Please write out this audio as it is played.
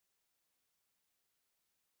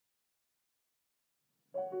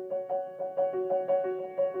You're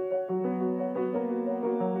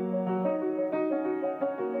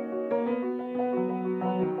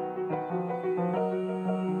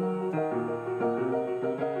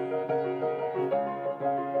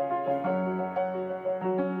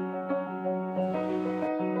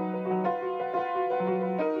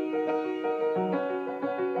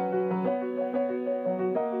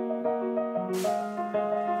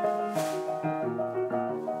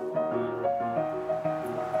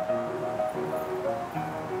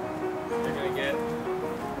gonna get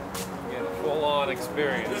a full-on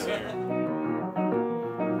experience here.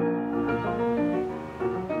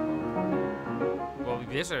 Well,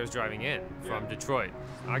 yesterday I was driving in from Detroit.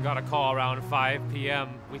 I got a call around 5 p.m.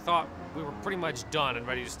 We thought we were pretty much done and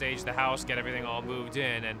ready to stage the house, get everything all moved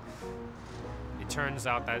in, and it turns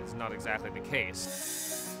out that's not exactly the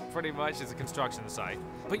case. Pretty much it's a construction site.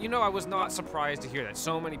 But you know, I was not surprised to hear that.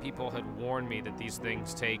 So many people had warned me that these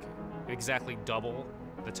things take exactly double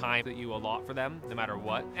the time that you allot for them, no matter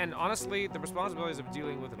what. And honestly, the responsibilities of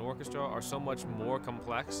dealing with an orchestra are so much more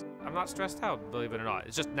complex. I'm not stressed out, believe it or not.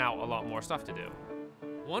 It's just now a lot more stuff to do.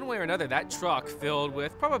 One way or another, that truck filled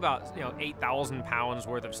with probably about 8,000 pounds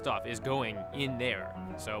worth of stuff is going in there.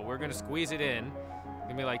 So we're gonna squeeze it in. It's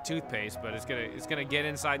gonna be like toothpaste, but it's gonna get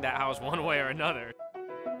inside that house one way or another.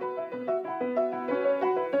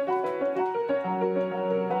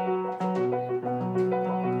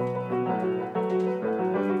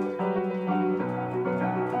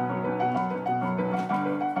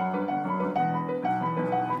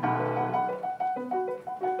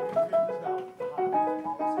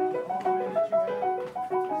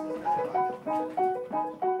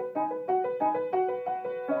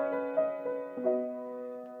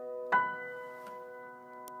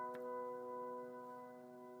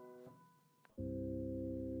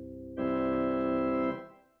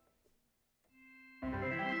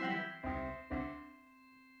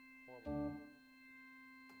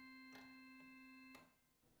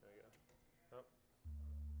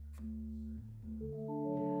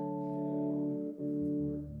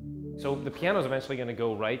 So the piano is eventually going to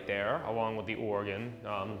go right there, along with the organ.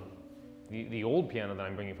 The old piano that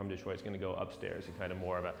I'm bringing from Detroit is going to go upstairs in kind of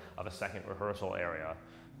more of a second rehearsal area.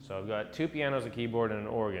 So I've got 2 pianos, a keyboard, and an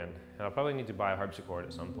organ. And I'll probably need to buy a harpsichord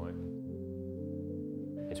at some point.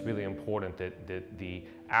 It's really important that the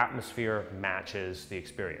atmosphere matches the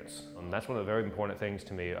experience. That's one of the very important things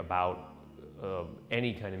to me about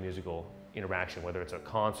any kind of musical interaction, whether it's a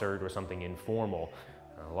concert or something informal.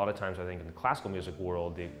 A lot of times I think in the classical music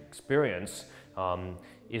world, the experience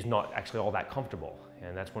is not actually all that comfortable.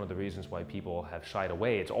 And that's one of the reasons why people have shied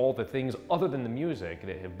away. It's all the things other than the music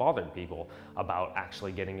that have bothered people about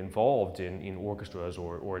actually getting involved in orchestras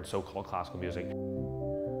or in so-called classical music.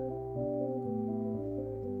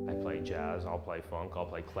 I play jazz, I'll play funk, I'll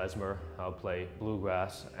play klezmer, I'll play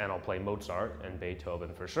bluegrass, and I'll play Mozart and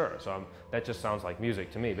Beethoven for sure. So that just sounds like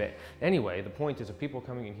music to me. But anyway, the point is if people are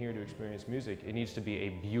coming in here to experience music, it needs to be a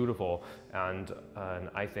beautiful and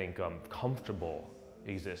I think comfortable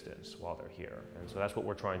existence while they're here. And so that's what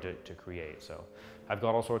we're trying to create. So I've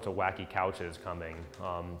got all sorts of wacky couches coming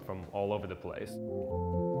from all over the place.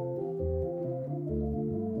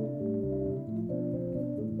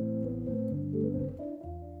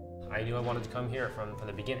 I knew I wanted to come here from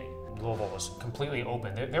the beginning. Louisville was completely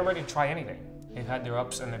open. They're ready to try anything. They've had their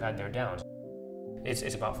ups and they've had their downs.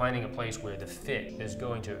 It's about finding a place where the fit is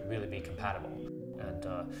going to really be compatible. And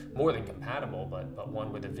more than compatible, but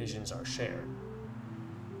one where the visions are shared.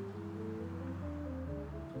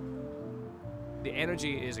 The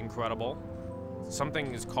energy is incredible.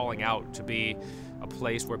 Something is calling out to be a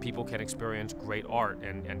place where people can experience great art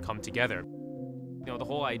and come together. You know, the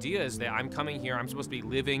whole idea is that I'm coming here, I'm supposed to be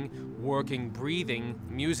living, working, breathing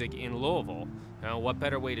music in Louisville. You know, what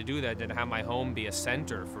better way to do that than to have my home be a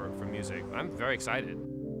center for music? I'm very excited.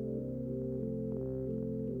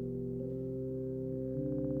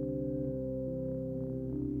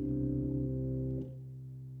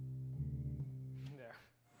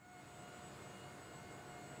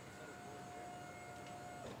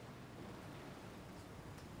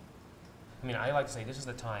 I mean, I like to say this is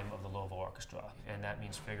the time of the Louisville Orchestra, and that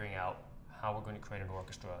means figuring out how we're going to create an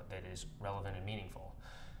orchestra that is relevant and meaningful.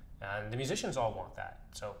 And the musicians all want that,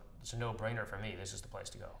 so it's a no-brainer for me. This is the place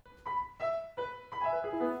to go.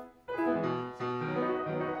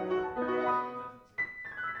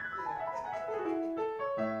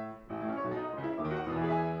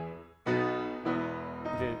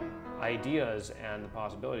 The ideas and the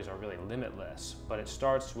possibilities are really limitless, but it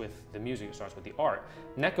starts with the music, it starts with the art.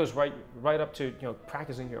 And that goes right up to,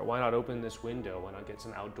 practicing here. Why not open this window? Why not get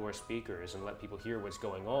some outdoor speakers and let people hear what's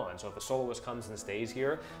going on? So if a soloist comes and stays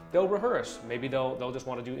here, they'll rehearse. Maybe they'll just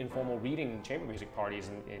want to do informal reading chamber music parties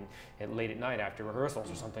late at night after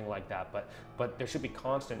rehearsals or something like that. But there should be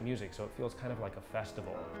constant music, so it feels kind of like a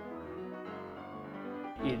festival.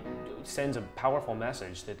 It sends a powerful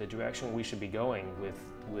message that the direction we should be going with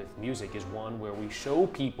music is one where we show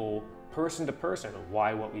people, person to person,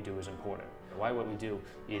 why what we do is important, why what we do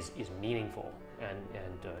is meaningful, and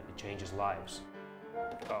it changes lives.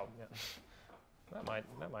 Oh, yeah. That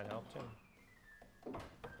might help too.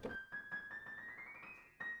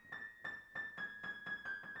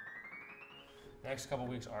 Next couple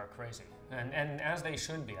weeks are crazy, and as they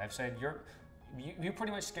should be. I've said you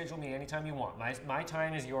pretty much schedule me anytime you want. My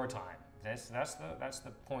time is your time. That's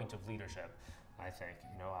the point of leadership, I think.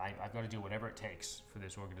 I've got to do whatever it takes for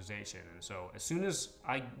this organization. And so as soon as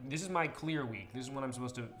this is my clear week. This is when I'm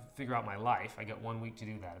supposed to figure out my life. I got 1 week to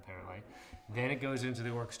do that apparently. Then it goes into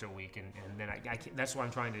the orchestra week, and then that's why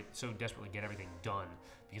I'm trying to so desperately get everything done.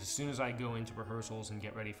 Because as soon as I go into rehearsals and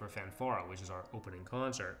get ready for Fanfara, which is our opening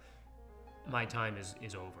concert, my time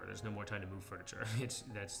is over. There's no more time to move furniture.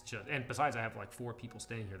 And besides, I have like 4 people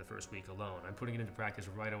staying here the first week alone. I'm putting it into practice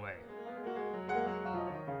right away.